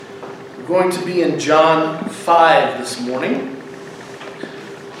We're going to be in John 5 this morning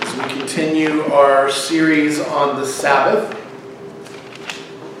as we continue our series on the Sabbath.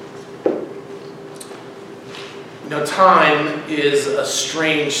 You know, time is a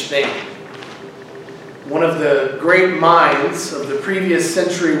strange thing. One of the great minds of the previous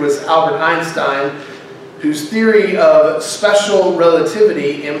century was Albert Einstein, whose theory of special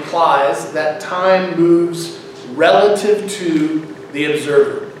relativity implies that time moves relative to the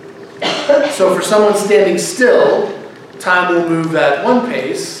observer. So for someone standing still, time will move at one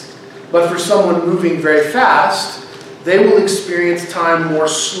pace, but for someone moving very fast, they will experience time more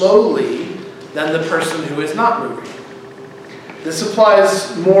slowly than the person who is not moving. This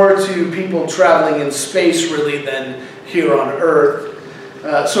applies more to people traveling in space, really, than here on Earth.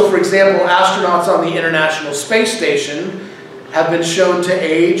 So, for example, astronauts on the International Space Station have been shown to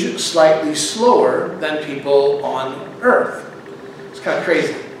age slightly slower than people on Earth. It's kind of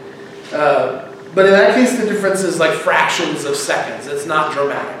crazy. But in that case, the difference is like fractions of seconds. It's not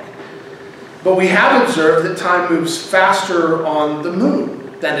dramatic. But we have observed that time moves faster on the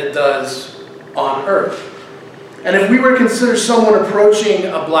moon than it does on Earth. And if we were to consider someone approaching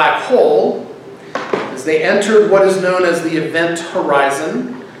a black hole, as they entered what is known as the event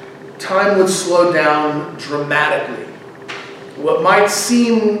horizon, time would slow down dramatically. What might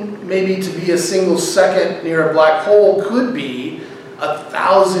seem maybe to be a single second near a black hole could be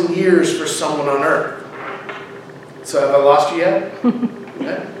 1,000 years for someone on Earth. So have I lost you yet?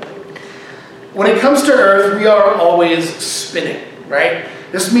 Okay. When it comes to Earth, we are always spinning, right?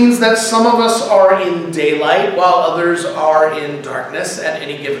 This means that some of us are in daylight while others are in darkness at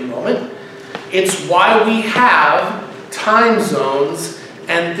any given moment. It's why we have time zones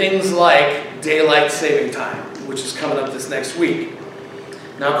and things like daylight saving time, which is coming up this next week.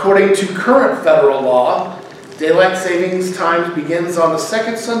 Now, according to current federal law, daylight savings time begins on the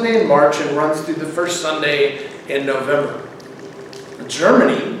second Sunday in March and runs through the first Sunday in November.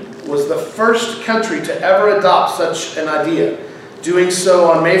 Germany was the first country to ever adopt such an idea, doing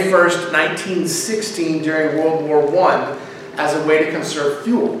so on May 1st, 1916 during World War I as a way to conserve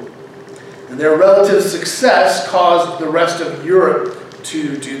fuel. And their relative success caused the rest of Europe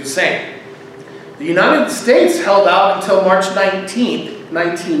to do the same. The United States held out until March 19th,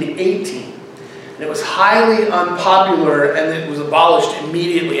 1918. And it was highly unpopular, and it was abolished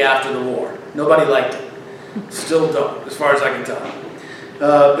immediately after the war. Nobody liked it. Still don't, as far as I can tell.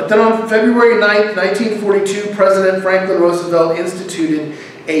 But then on February 9th, 1942, President Franklin Roosevelt instituted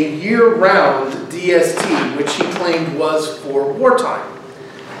a year-round DST, which he claimed was for wartime.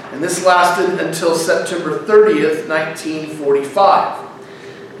 And this lasted until September 30th, 1945.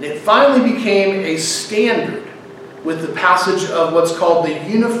 And it finally became a standard with the passage of what's called the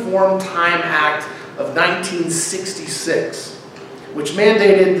Uniform Time Act of 1966, which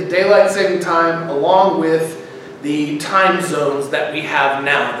mandated the daylight saving time along with the time zones that we have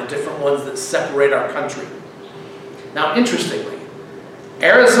now, the different ones that separate our country. Now, interestingly,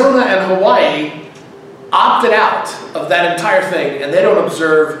 Arizona and Hawaii opted out of that entire thing, and they don't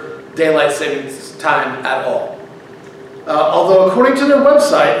observe daylight savings time at all. Although according to their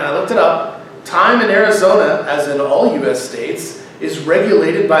website, and I looked it up, time in Arizona, as in all U.S. states, is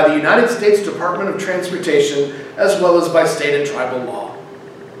regulated by the United States Department of Transportation as well as by state and tribal law.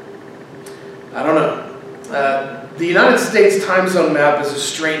 I don't know. The United States time zone map is a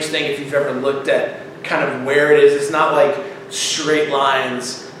strange thing if you've ever looked at kind of where it is. It's not like straight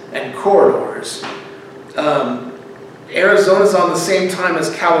lines and corridors. Arizona's on the same time as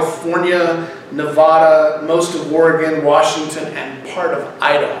California, Nevada, most of Oregon, Washington, and part of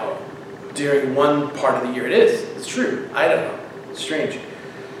Idaho during one part of the year. It is. It's true. Idaho. It's strange.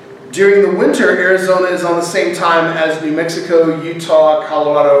 During the winter, Arizona is on the same time as New Mexico, Utah,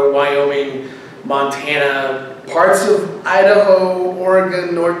 Colorado, Wyoming, Montana, parts of Idaho,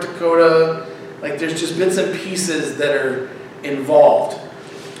 Oregon, North Dakota. Like, there's just bits and pieces that are involved.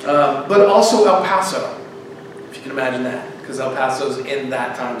 But also El Paso, if you can imagine that, because El Paso's in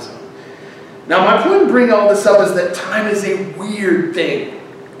that time zone. Now, my point in bringing all this up is that time is a weird thing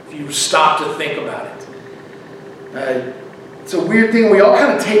if you stop to think about it. It's a weird thing. We all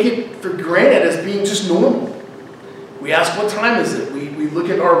kind of take it for granted as being just normal. We ask, what time is it? We look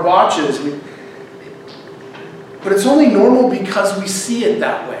at our watches. But it's only normal because we see it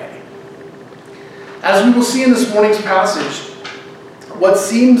that way. As we will see in this morning's passage, what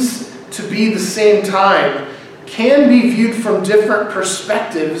seems to be the same time can be viewed from different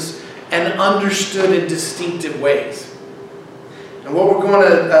perspectives and understood in distinctive ways. And what we're going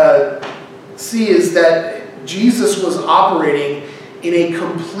to see is that Jesus was operating in a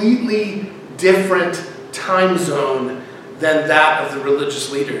completely different time zone than that of the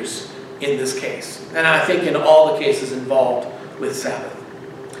religious leaders in this case. And I think in all the cases involved with Sabbath.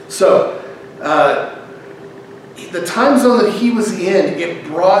 So, the time zone that he was in, it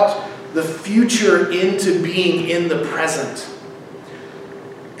brought the future into being in the present.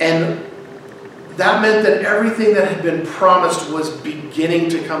 And that meant that everything that had been promised was beginning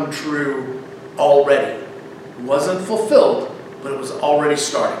to come true already. It wasn't fulfilled, but it was already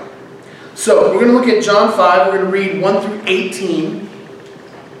starting. So, we're going to look at John 5. We're going to read 1 through 18.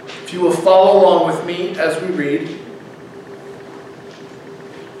 If you will follow along with me as we read.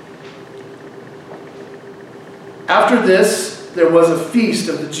 After this, there was a feast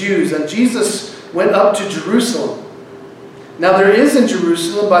of the Jews, and Jesus went up to Jerusalem. Now there is in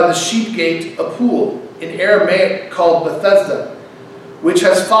Jerusalem by the sheep gate a pool, in Aramaic called Bethesda, which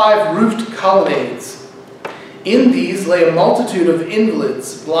has 5 roofed colonnades. In these lay a multitude of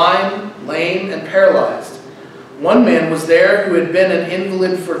invalids, blind, lame, and paralyzed. One man was there who had been an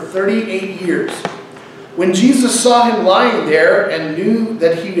invalid for 38 years. When Jesus saw him lying there and knew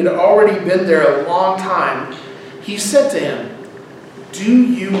that he had already been there a long time, he said to him, "Do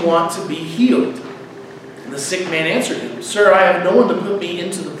you want to be healed?" And the sick man answered him, "Sir, I have no one to put me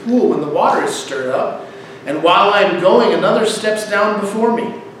into the pool when the water is stirred up, and while I am going, another steps down before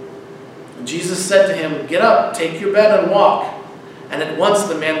me." And Jesus said to him, "Get up, take your bed and walk." And at once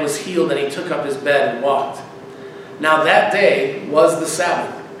the man was healed, and he took up his bed and walked. Now that day was the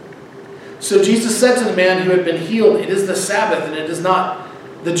Sabbath. So Jesus said to the man who had been healed, "It is the Sabbath, and it is not..."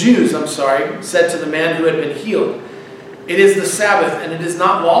 The Jews, said to the man who had been healed, "It is the Sabbath, and it is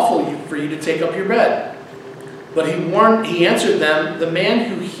not lawful for you to take up your bed." But he answered them, "The man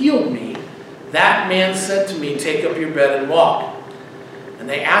who healed me, that man said to me, 'Take up your bed and walk.'" And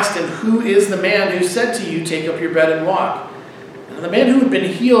they asked him, "Who is the man who said to you, 'Take up your bed and walk'?" And the man who had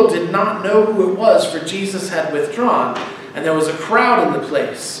been healed did not know who it was, for Jesus had withdrawn, and there was a crowd in the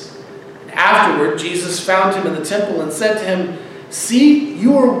place. Afterward, Jesus found him in the temple and said to him, "See,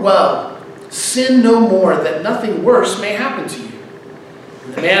 you are well. Sin no more, that nothing worse may happen to you."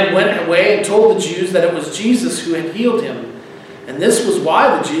 And the man went away and told the Jews that it was Jesus who had healed him. And this was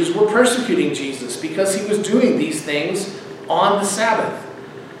why the Jews were persecuting Jesus, because he was doing these things on the Sabbath.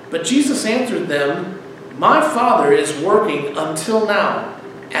 But Jesus answered them, "My Father is working until now,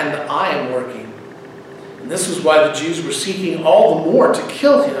 and I am working." And this was why the Jews were seeking all the more to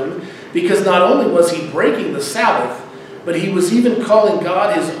kill him, because not only was he breaking the Sabbath, but he was even calling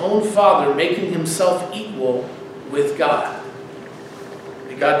God his own Father, making himself equal with God.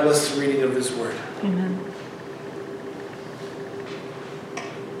 May God bless the reading of his word. Amen.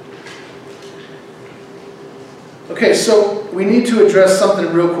 Okay, so we need to address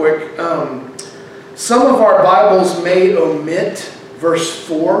something real quick. Some of our Bibles may omit verse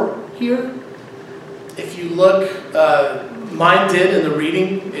 4 here. If you look, mine did in the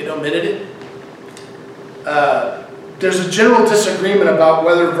reading, it omitted it. There's a general disagreement about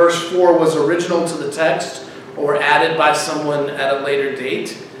whether verse 4 was original to the text or added by someone at a later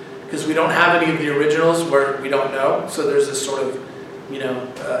date, because we don't have any of the originals where we don't know, so there's this sort of,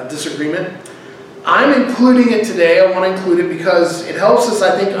 disagreement. I'm including it today. I want to include it because it helps us,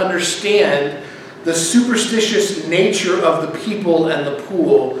 I think, understand the superstitious nature of the people and the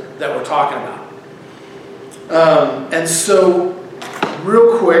pool that we're talking about. And so,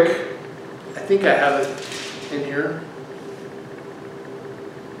 real quick, I think I have it in here.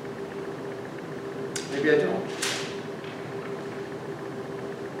 Maybe I don't.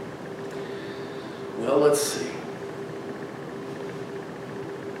 Well, let's see.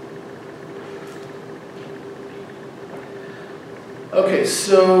 Okay,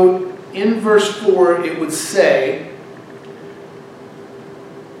 so in verse 4 it would say,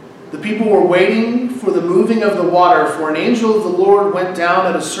 "The people were waiting for the moving of the water, for an angel of the Lord went down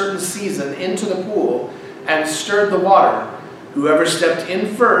at a certain season into the pool and stirred the water. Whoever stepped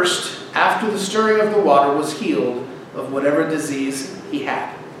in first after the stirring of the water was healed of whatever disease he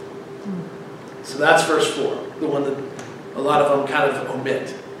had." So that's verse 4, the one that a lot of them kind of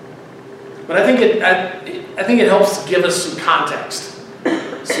omit. But I think it helps give us some context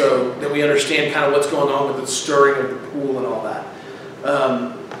so that we understand kind of what's going on with the stirring of the pool and all that.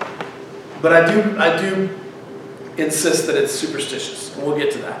 But I do insist that it's superstitious, and we'll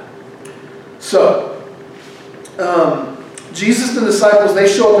get to that. So, Jesus and the disciples, they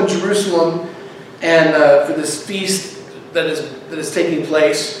show up in Jerusalem and for this feast that is taking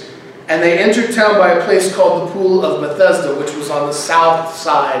place. And they entered town by a place called the Pool of Bethesda, which was on the south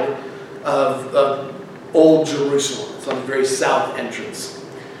side of Old Jerusalem. It's on the very south entrance.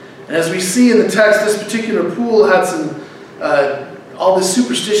 And as we see in the text, this particular pool had some all the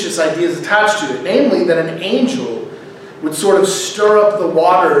superstitious ideas attached to it. Namely, that an angel would sort of stir up the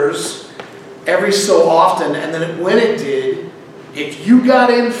waters every so often, and then when it did, if you got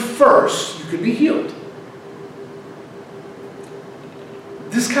in first, you could be healed.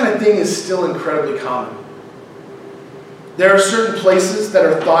 This kind of thing is still incredibly common. There are certain places that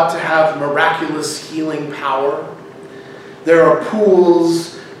are thought to have miraculous healing power. There are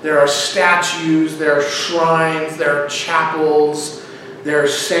pools, there are statues, there are shrines, there are chapels, there are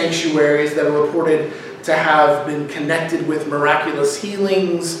sanctuaries that are reported to have been connected with miraculous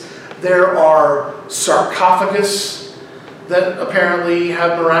healings. There are sarcophagus that apparently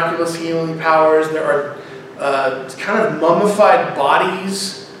have miraculous healing powers. There are kind of mummified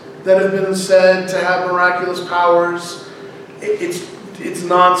bodies that have been said to have miraculous powers. It's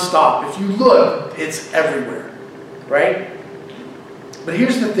nonstop. If you look, it's everywhere, right? But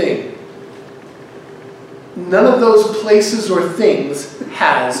here's the thing. None of those places or things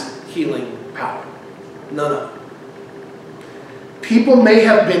has healing power. None of them. People may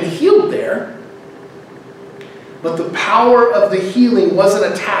have been healed there, but the power of the healing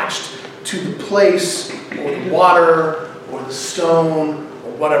wasn't attached to the place or the water or the stone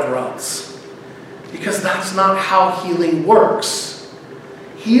or whatever else. Because that's not how healing works.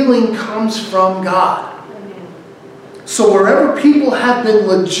 Healing comes from God. So wherever people have been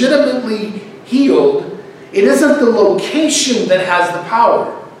legitimately healed, it isn't the location that has the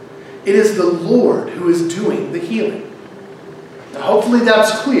power. It is the Lord who is doing the healing. Now, hopefully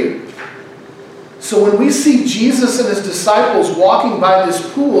that's clear. So when we see Jesus and his disciples walking by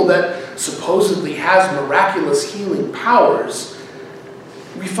this pool that supposedly has miraculous healing powers,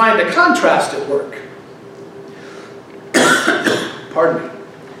 we find a contrast at work. Pardon me.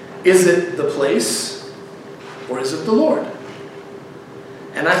 Is it the place or is it the Lord?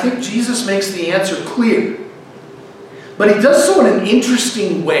 And I think Jesus makes the answer clear. But he does so in an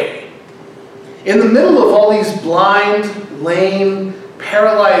interesting way. In the middle of all these blind, lame,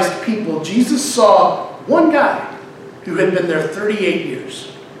 paralyzed people, Jesus saw one guy who had been there 38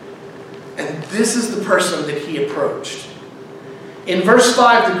 years. And this is the person that he approached. In verse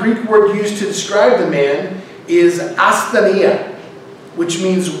 5, the Greek word used to describe the man is asthenia, which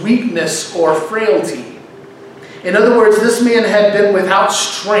means weakness or frailty. In other words, this man had been without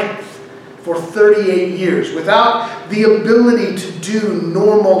strength for 38 years, without the ability to do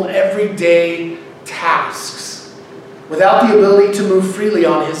normal, everyday tasks, without the ability to move freely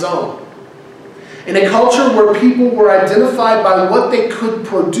on his own. In a culture where people were identified by what they could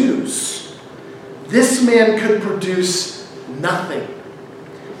produce, this man could produce nothing.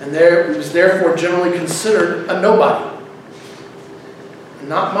 And he was therefore generally considered a nobody.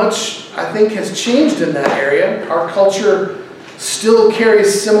 Not much, I think, has changed in that area. Our culture still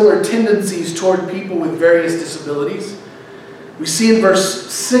carries similar tendencies toward people with various disabilities. We see in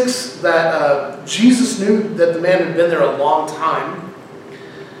verse 6 that Jesus knew that the man had been there a long time.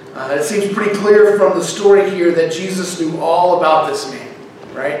 It seems pretty clear from the story here that Jesus knew all about this man,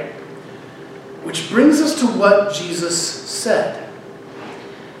 right? Which brings us to what Jesus said.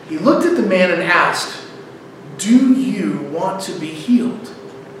 He looked at the man and asked, "Do you want to be healed?"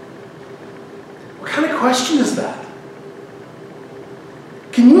 What kind of question is that?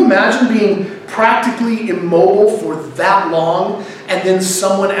 Can you imagine being practically immobile for that long and then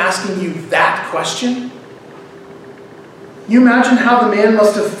someone asking you that question? Can you imagine how the man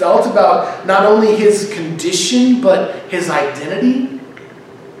must have felt about not only his condition but his identity?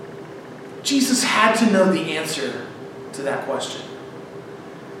 Jesus had to know the answer to that question.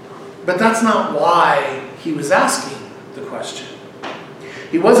 But that's not why he was asking the question.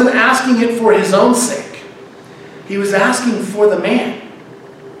 He wasn't asking it for his own sake. He was asking for the man.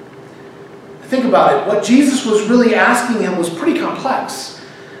 Think about it. What Jesus was really asking him was pretty complex.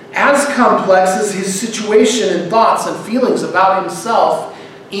 As complex as his situation and thoughts and feelings about himself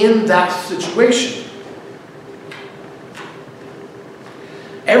in that situation.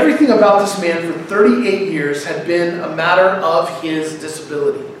 Everything about this man for 38 years had been a matter of his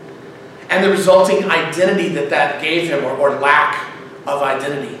disability and the resulting identity that gave him, or lack of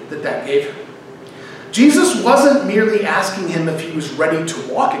identity that gave him. Jesus wasn't merely asking him if he was ready to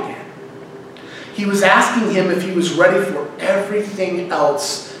walk again. He was asking him if he was ready for everything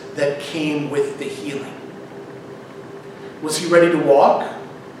else that came with the healing. Was he ready to walk?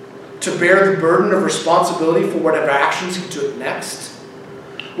 To bear the burden of responsibility for whatever actions he took next?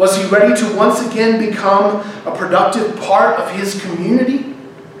 Was he ready to once again become a productive part of his community?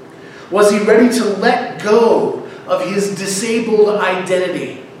 Was he ready to let go of his disabled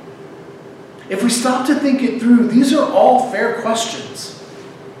identity? If we stop to think it through, these are all fair questions.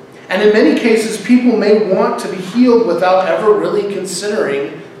 And in many cases, people may want to be healed without ever really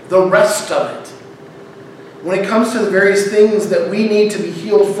considering the rest of it. When it comes to the various things that we need to be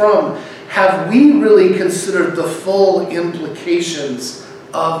healed from, have we really considered the full implications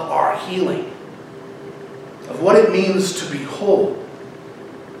of our healing? Of what it means to be whole?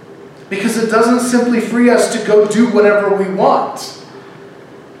 Because it doesn't simply free us to go do whatever we want.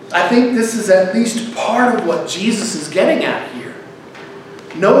 I think this is at least part of what Jesus is getting at here.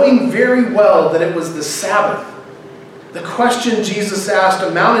 Knowing very well that it was the Sabbath, the question Jesus asked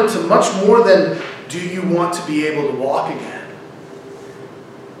amounted to much more than, do you want to be able to walk again?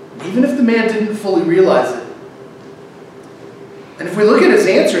 Even if the man didn't fully realize it. And if we look at his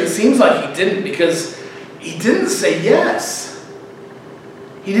answer, it seems like he didn't, because he didn't say yes.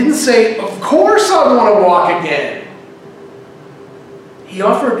 He didn't say, of course I want to walk again. He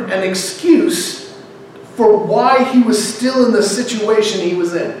offered an excuse for why he was still in the situation he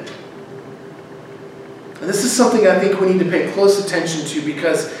was in. And this is something I think we need to pay close attention to,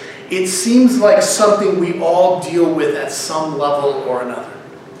 because it seems like something we all deal with at some level or another.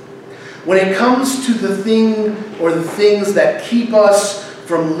 When it comes to the thing or the things that keep us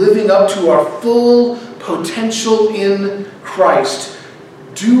from living up to our full potential in Christ,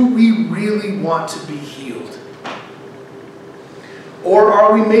 do we really want to be healed? Or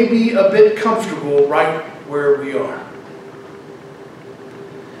are we maybe a bit comfortable right where we are?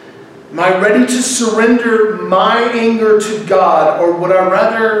 Am I ready to surrender my anger to God, or would I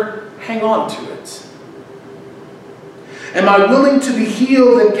rather hang on to it? Am I willing to be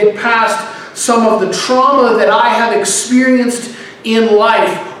healed and get past some of the trauma that I have experienced in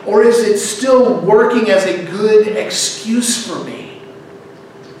life, or is it still working as a good excuse for me?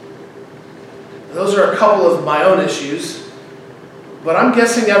 Those are a couple of my own issues, but I'm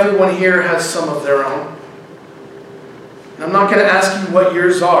guessing everyone here has some of their own. And I'm not going to ask you what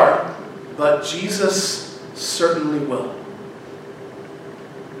yours are, but Jesus certainly will.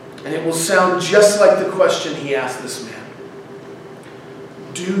 And it will sound just like the question he asked this man.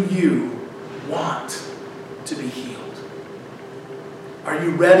 Do you want to be healed? Are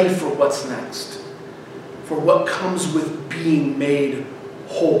you ready for what's next? For what comes with being made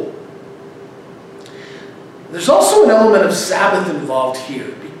whole? There's also an element of Sabbath involved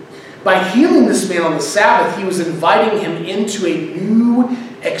here. By healing this man on the Sabbath, he was inviting him into a new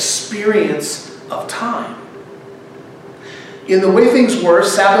experience of time. In the way things were,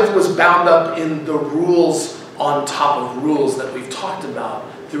 Sabbath was bound up in the rules on top of rules that we've talked about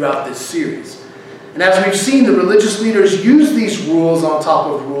throughout this series. And as we've seen, the religious leaders used these rules on top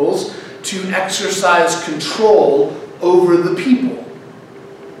of rules to exercise control over the people.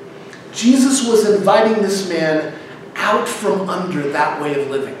 Jesus was inviting this man out from under that way of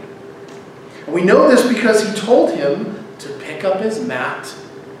living. And we know this because he told him to pick up his mat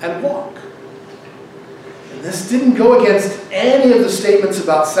and walk. And this didn't go against any of the statements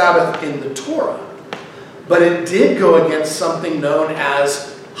about Sabbath in the Torah, but it did go against something known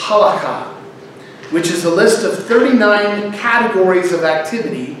as halakha, which is a list of 39 categories of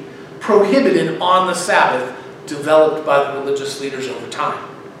activity prohibited on the Sabbath, developed by the religious leaders over time.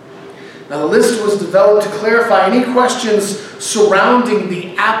 Now, the list was developed to clarify any questions surrounding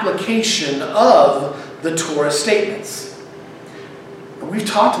the application of the Torah statements. And we've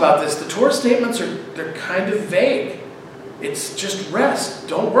talked about this. The Torah statements they're kind of vague. It's just rest,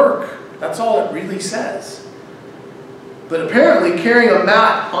 don't work. That's all it really says. But apparently, carrying a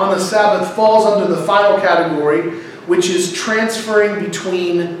mat on the Sabbath falls under the final category, which is transferring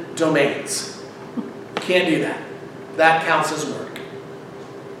between domains. Can't do that. That counts as work.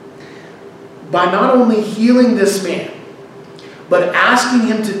 By not only healing this man, but asking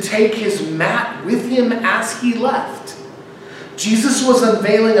him to take his mat with him as he left, Jesus was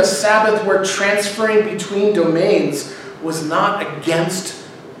unveiling a Sabbath where transferring between domains was not against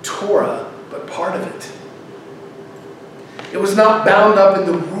Torah, but part of it. It was not bound up in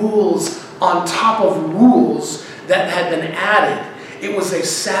the rules on top of rules that had been added. It was a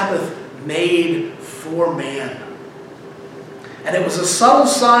Sabbath made for man. And it was a subtle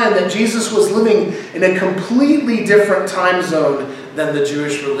sign that Jesus was living in a completely different time zone than the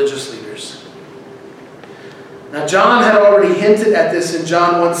Jewish religious leaders. Now, John had already hinted at this in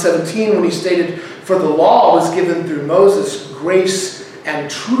John 1:17 when he stated, "For the law was given through Moses, grace and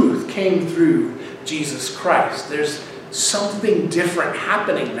truth came through Jesus Christ." There's something different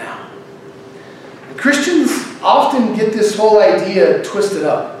happening now. And Christians often get this whole idea twisted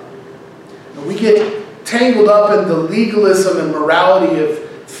up. And we get tangled up in the legalism and morality of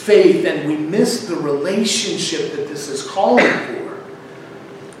faith, and we miss the relationship that this is calling for.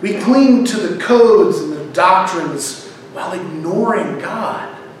 We cling to the codes and the doctrines while ignoring God.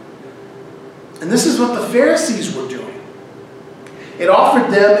 And this is what the Pharisees were doing. It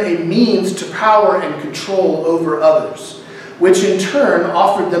offered them a means to power and control over others. which in turn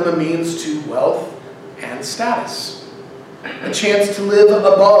offered them a means to wealth and status. A chance to live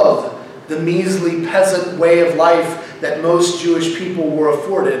above the measly peasant way of life that most Jewish people were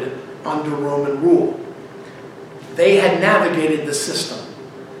afforded under Roman rule. They had navigated the system.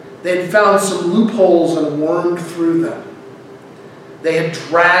 They had found some loopholes and wormed through them. They had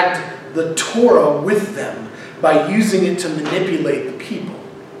dragged the Torah with them by using it to manipulate the people.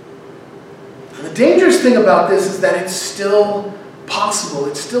 And the dangerous thing about this is that it's still possible.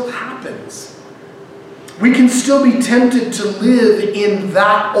 It still happens. We can still be tempted to live in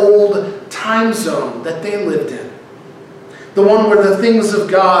that old time zone that they lived in. The one where the things of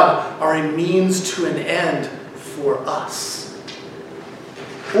God are a means to an end for us.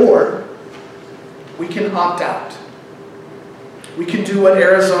 Or we can opt out. We can do what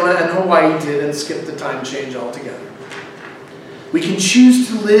Arizona and Hawaii did and skip the time change altogether. We can choose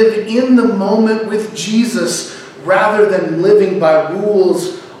to live in the moment with Jesus rather than living by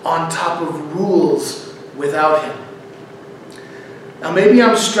rules on top of rules without him. Now maybe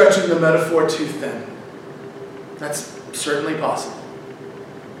I'm stretching the metaphor too thin. That's certainly possible.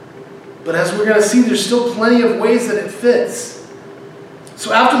 But as we're going to see, there's still plenty of ways that it fits.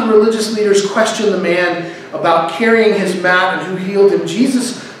 So after the religious leaders questioned the man about carrying his mat and who healed him,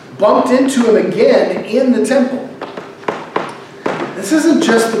 Jesus bumped into him again in the temple. This isn't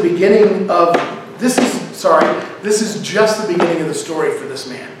just the beginning of, this is just the beginning of the story for this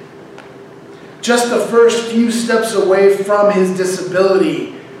man. Just the first few steps away from his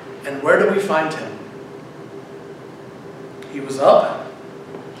disability. And where do we find him? He was up,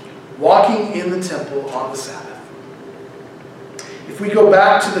 walking in the temple on the Sabbath. If we go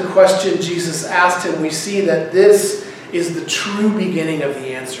back to the question Jesus asked him, we see that this is the true beginning of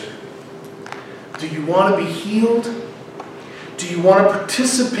the answer. Do you want to be healed? Do you want to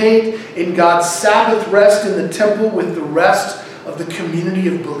participate in God's Sabbath rest in the temple with the rest of the community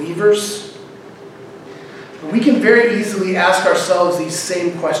of believers? We can very easily ask ourselves these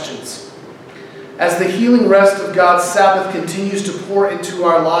same questions. As the healing rest of God's Sabbath continues to pour into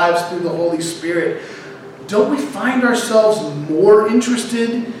our lives through the Holy Spirit, don't we find ourselves more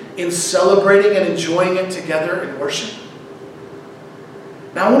interested in celebrating and enjoying it together in worship?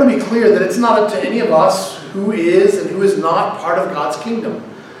 Now I want to be clear that it's not up to any of us who is and who is not part of God's kingdom.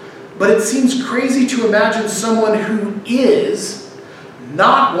 But it seems crazy to imagine someone who is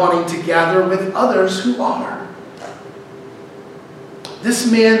not wanting to gather with others who are. This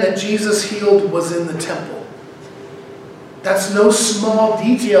man that Jesus healed was in the temple. That's no small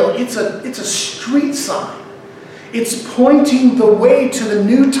detail. It's a street sign. It's pointing the way to the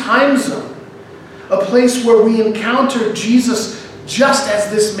new time zone. A place where we encounter Jesus just as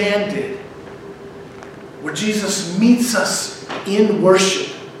this man did. Where Jesus meets us in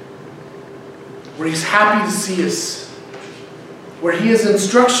worship. Where he's happy to see us. Where he has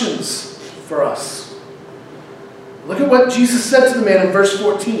instructions for us. Look at what Jesus said to the man in verse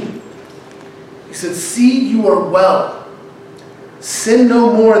 14. He said, "See, you are well. Sin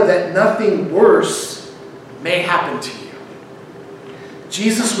no more, that nothing worse may happen to you."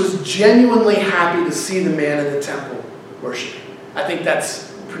 Jesus was genuinely happy to see the man in the temple worshiping. I think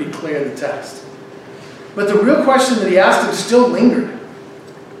that's pretty clear in the text. But the real question that he asked him still lingered.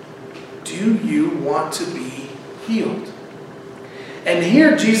 Do you want to be healed? And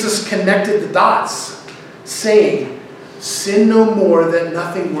here Jesus connected the dots, saying, "Sin no more, that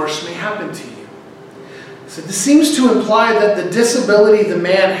nothing worse may happen to you." So this seems to imply that the disability the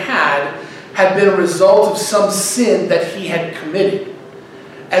man had been a result of some sin that he had committed.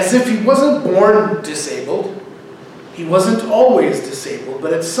 As if he wasn't born disabled. He wasn't always disabled,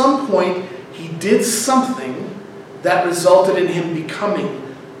 but at some point he did something that resulted in him becoming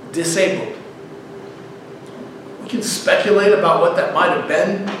disabled. We can speculate about what that might have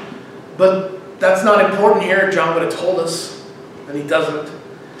been, but that's not important here. John would have told us, and he doesn't.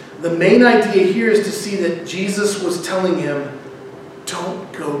 The main idea here is to see that Jesus was telling him,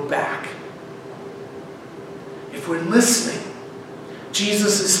 don't go back. If we're listening,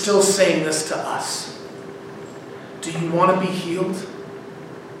 Jesus is still saying this to us. Do you want to be healed?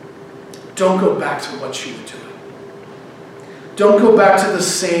 Don't go back to what you were doing. Don't go back to the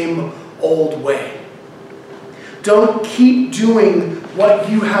same old way. Don't keep doing what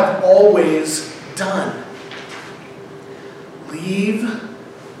you have always done. Leave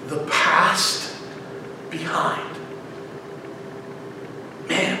the past behind.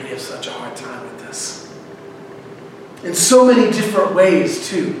 Man, we have such a hard time with this. In so many different ways,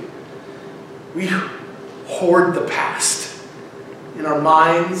 too. We hoard the past in our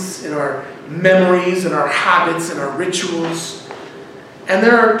minds, in our memories, in our habits, in our rituals. And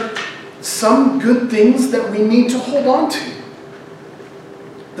there are some good things that we need to hold on to.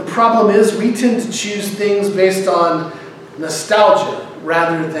 The problem is we tend to choose things based on nostalgia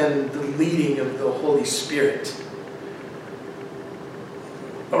rather than the leading of the Holy Spirit.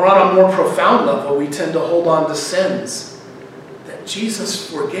 Or on a more profound level, we tend to hold on to sins that Jesus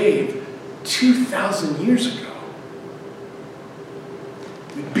forgave 2,000 years ago.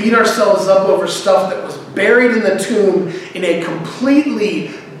 We beat ourselves up over stuff that was buried in the tomb in a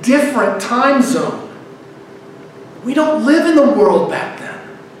completely different time zone. We don't live in the world back then.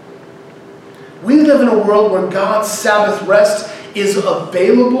 We live in a world where God's Sabbath rest is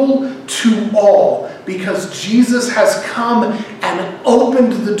available to all because Jesus has come and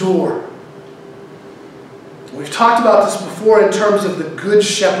opened the door. We've talked about this before in terms of the Good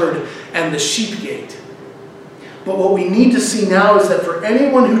Shepherd and the sheep gate. But what we need to see now is that for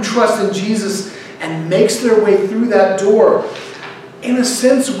anyone who trusts in Jesus and makes their way through that door, in a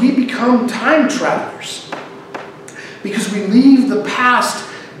sense, we become time travelers. Because we leave the past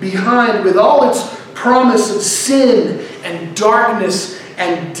behind with all its promise of sin and darkness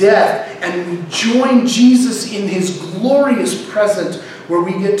and death, and we join Jesus in his glorious present where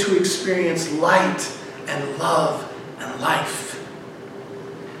we get to experience light and love and life.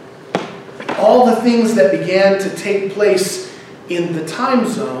 All the things that began to take place in the time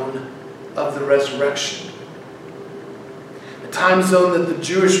zone of the resurrection. A time zone that the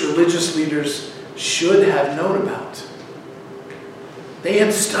Jewish religious leaders should have known about. They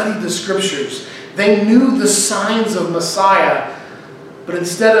had studied the scriptures. They knew the signs of Messiah. But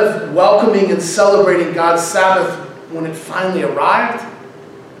instead of welcoming and celebrating God's Sabbath when it finally arrived,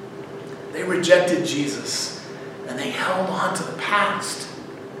 they rejected Jesus and they held on to the past.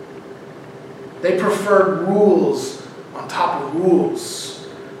 They preferred rules on top of rules.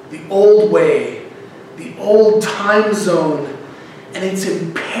 The old way, the old time zone, and it's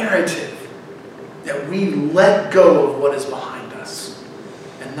imperative that we let go of what is behind us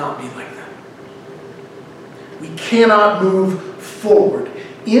and not be like that. We cannot move forward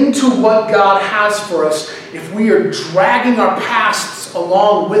into what God has for us if we are dragging our pasts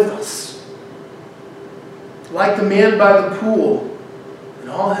along with us. Like the man by the pool and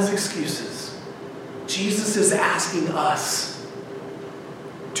all his excuses, Jesus is asking us,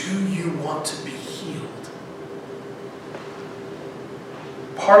 do you want to be healed?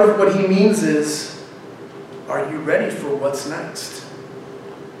 Part of what he means is, are you ready for what's next?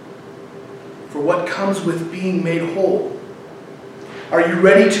 For what comes with being made whole? Are you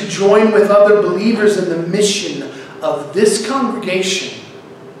ready to join with other believers in the mission of this congregation?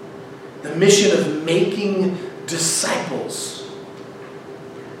 The mission of making disciples.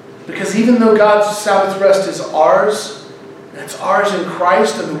 Because even though God's Sabbath rest is ours, and it's ours in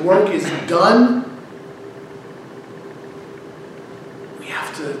Christ, and the work is done, we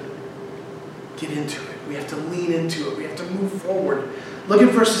have to get into it. We have to lean into it. We have to move forward. Look at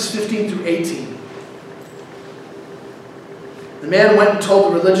verses 15 through 18. The man went and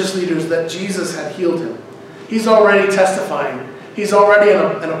told the religious leaders that Jesus had healed him. He's already testifying. He's already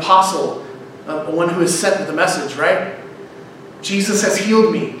an apostle, one who is sent with the message, right? Jesus has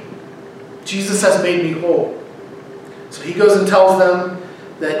healed me. Jesus has made me whole. So he goes and tells them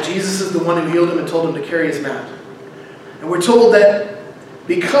that Jesus is the one who healed him and told him to carry his mat. And we're told that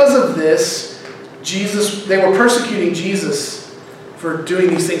because of this, they were persecuting Jesus for doing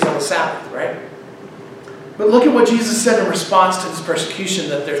these things on the Sabbath, right? But look at what Jesus said in response to this persecution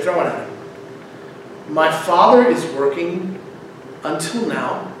that they're throwing at him. My Father is working until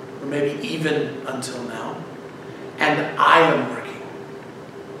now, or maybe even until now, and I am working.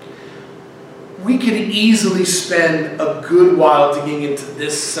 We could easily spend a good while digging into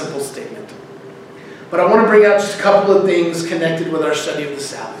this simple statement. But I want to bring out just a couple of things connected with our study of the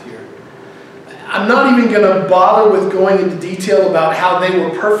Sabbath here. I'm not even going to bother with going into detail about how they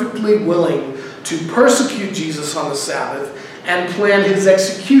were perfectly willing to persecute Jesus on the Sabbath and plan his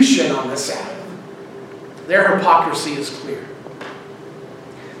execution on the Sabbath. Their hypocrisy is clear.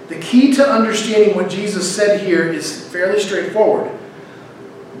 The key to understanding what Jesus said here is fairly straightforward.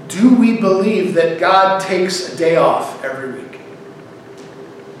 Do we believe that God takes a day off every week?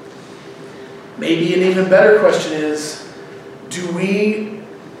 Maybe an even better question is,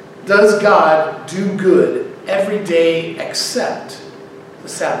 does God do good every day except the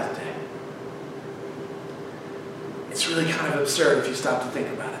Sabbath day? It's really kind of absurd if you stop to think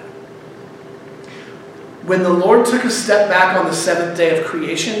about it. When the Lord took a step back on the seventh day of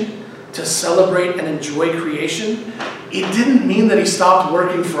creation to celebrate and enjoy creation, it didn't mean that he stopped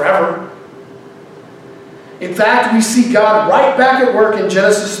working forever. In fact, we see God right back at work in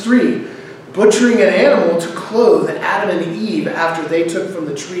Genesis 3, butchering an animal to clothe Adam and Eve after they took from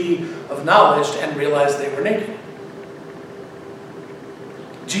the tree of knowledge and realized they were naked.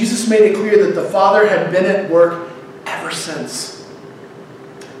 Jesus made it clear that the Father had been at work ever since,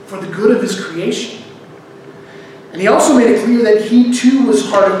 for the good of his creation. And he also made it clear that he too was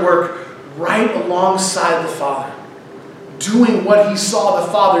hard at work right alongside the Father, doing what he saw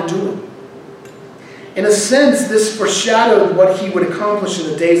the Father doing. In a sense, this foreshadowed what he would accomplish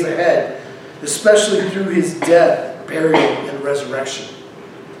in the days ahead, especially through his death, burial, and resurrection.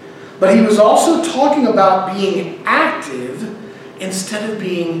 But he was also talking about being active instead of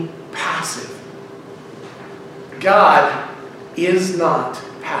being passive. God is not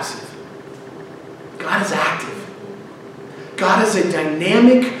passive. God is active. God is a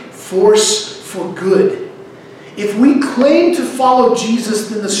dynamic force for good. If we claim to follow Jesus,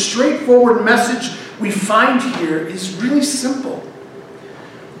 then the straightforward message we find here is really simple.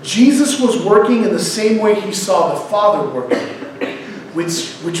 Jesus was working in the same way he saw the Father working,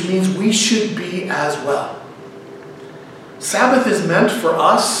 which means we should be as well. Sabbath is meant for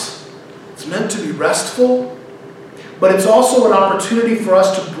us. It's meant to be restful, but it's also an opportunity for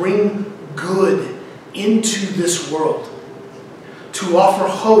us to bring good into this world, to offer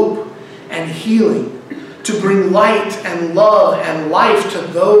hope and healing, to bring light and love and life to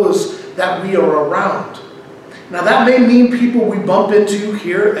those that we are around. Now that may mean people we bump into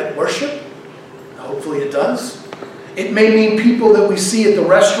here at worship. Hopefully it does. It may mean people that we see at the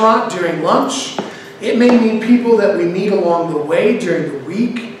restaurant during lunch. It may mean people that we meet along the way during the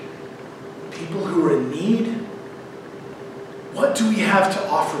week. People who are in need. What do we have to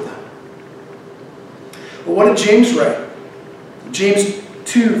offer them? Well, what did James write? James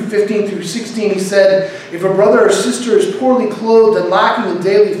 2:15-16, he said, "If a brother or sister is poorly clothed and lacking in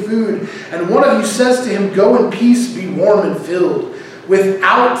daily food, and one of you says to him, 'Go in peace, be warm and filled,'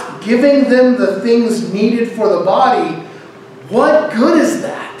 without giving them the things needed for the body, what good is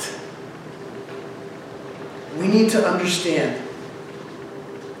that?" We need to understand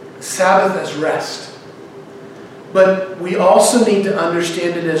Sabbath as rest. But we also need to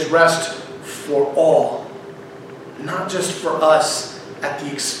understand it as rest for all, not just for us at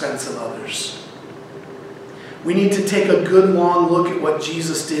the expense of others. We need to take a good long look at what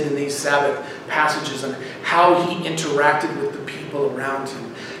Jesus did in these Sabbath passages and how he interacted with the people around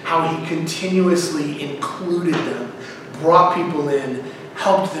him, how he continuously included them, brought people in,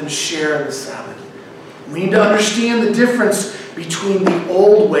 helped them share in the Sabbath. We need to understand the difference between the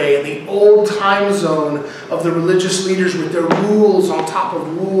old way and the old time zone of the religious leaders with their rules on top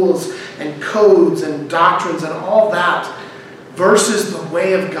of rules and codes and doctrines and all that, versus the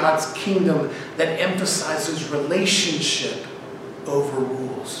way of God's kingdom that emphasizes relationship over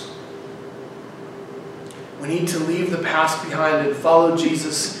rules. We need to leave the past behind and follow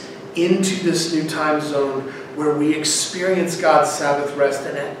Jesus into this new time zone where we experience God's Sabbath rest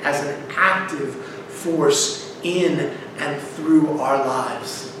as an active force in and through our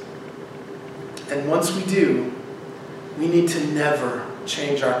lives. And once we do, we need to never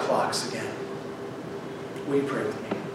change our clocks again. Will you pray with me?